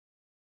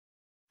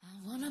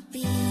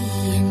be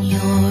in your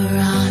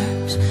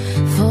arms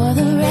for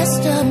the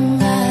rest of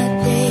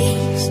my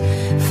days,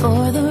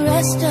 for the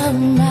rest of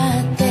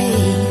my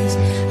days.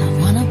 I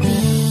wanna be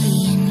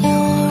in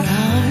your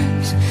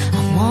arms,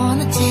 I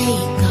wanna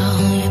take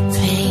all your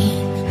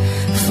pain,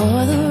 for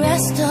the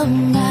rest of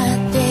my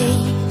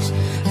days,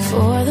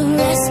 for the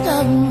rest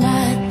of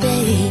my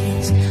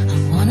days. I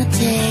wanna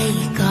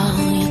take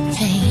all your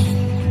pain.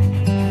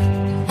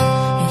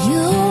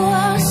 You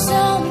are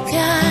some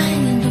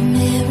kind of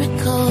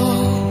miracle.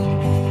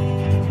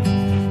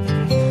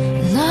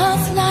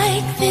 Love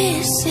like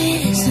this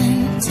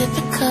isn't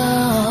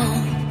typical.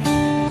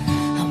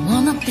 I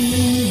wanna be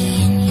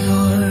in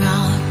your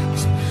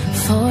arms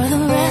for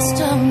the rest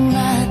of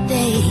my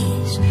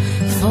days,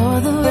 for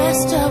the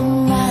rest of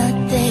my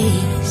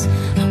days.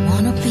 I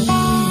wanna be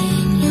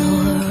in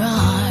your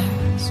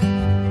arms.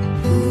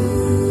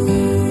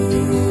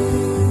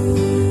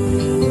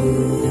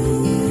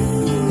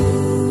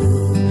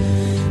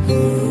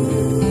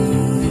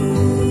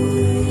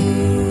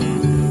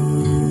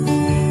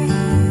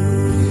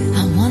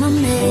 I wanna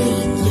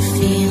make you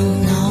feel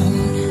known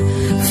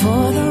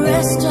for the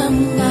rest of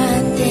my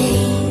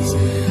days,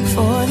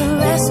 for the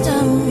rest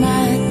of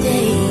my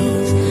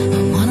days. I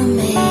wanna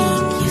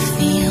make you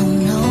feel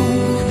known,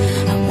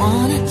 I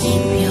wanna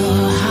keep your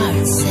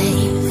heart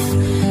safe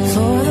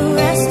for the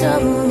rest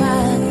of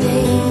my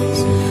days,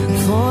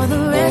 for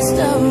the rest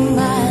of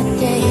my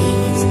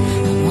days.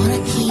 I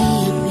wanna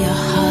keep your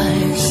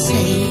heart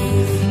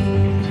safe.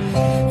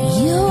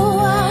 You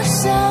are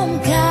some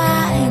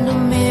kind of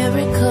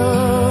miracle.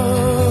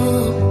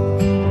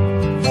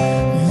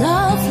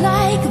 Love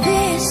like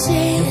this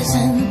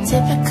isn't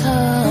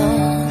typical.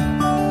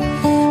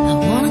 I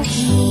wanna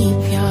keep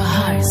your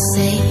heart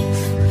safe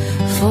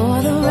for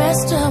the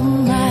rest of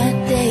my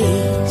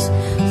days,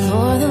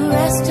 for the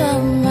rest of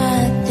my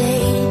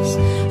days.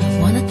 I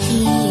wanna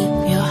keep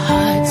your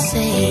heart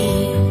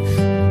safe.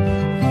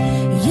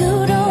 You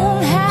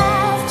don't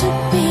have to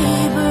be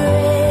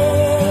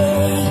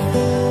brave.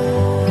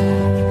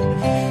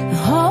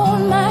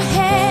 Hold my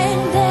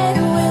hand and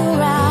we'll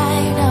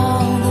ride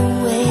all the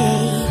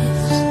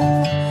waves.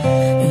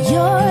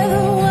 You're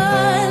the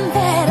one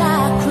that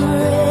I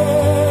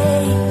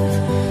crave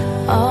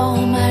all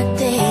my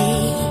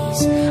days,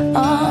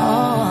 all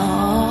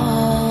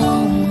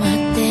my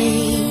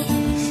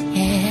days,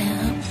 yeah.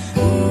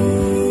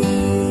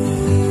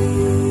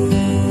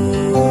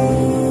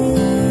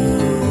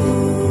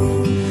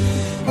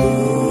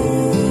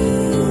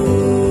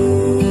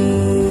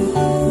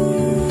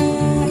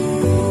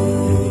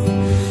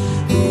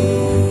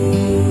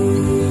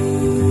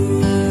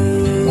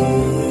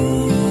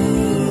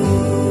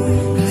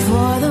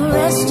 For the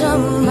rest of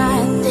my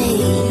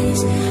days,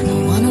 I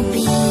wanna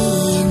be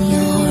in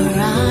your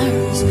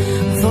arms.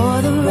 For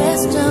the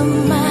rest of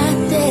my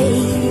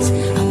days,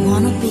 I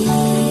wanna be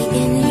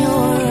in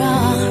your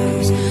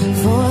arms.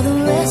 For the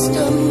rest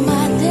of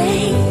my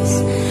days,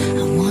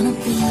 I wanna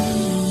be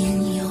in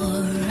your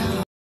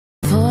arms.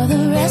 For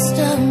the rest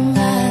of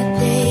my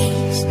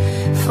days,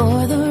 for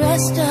the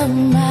rest of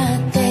my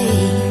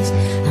days,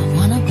 I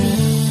wanna be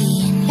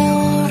in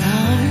your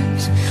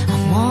arms. I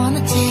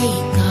wanna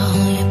take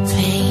all your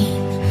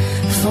pain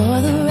for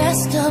the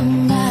rest of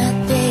my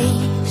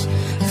days,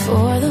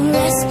 for the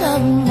rest of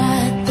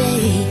my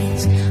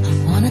days. I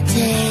wanna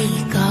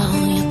take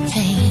all your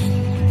pain.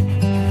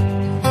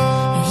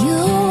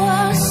 You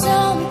are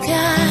some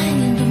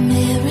kind of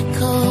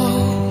miracle.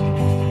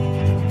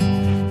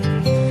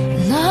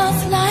 Love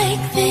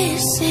like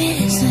this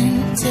isn't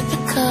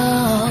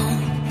typical.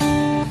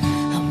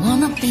 I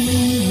wanna be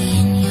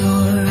in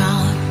your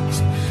arms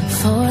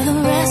for the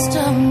rest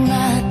of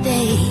my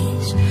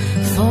days,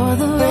 for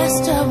the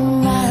rest of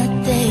my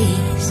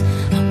days.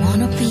 I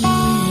wanna be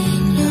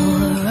in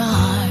your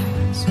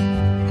arms.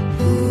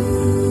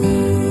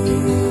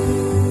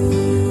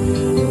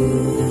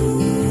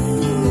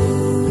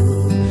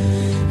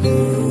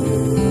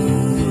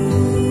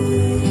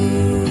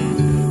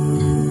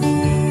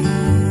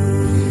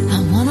 I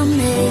wanna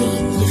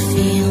make you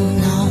feel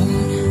known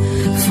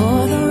for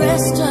the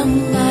rest of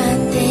my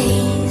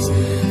days,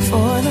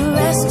 for the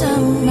rest of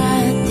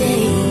my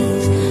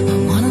days. I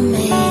wanna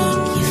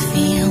make you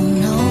feel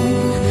known,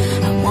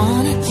 I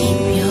wanna keep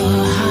your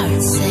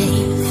heart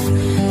safe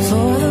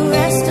for the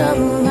rest of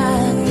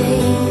my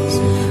days,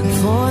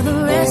 for the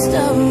rest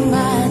of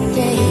my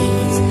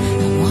days.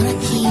 I wanna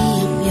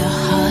keep your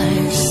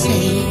heart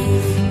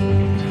safe.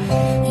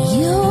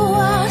 You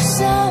are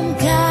some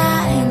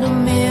kind of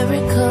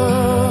miracle.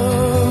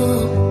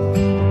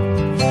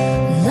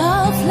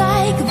 Love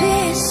like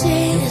this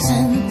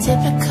isn't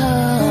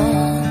typical.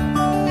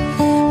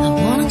 I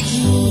wanna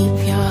keep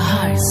your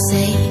heart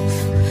safe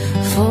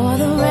for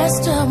the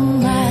rest of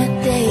my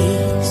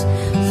days,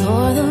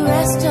 for the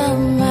rest of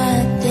my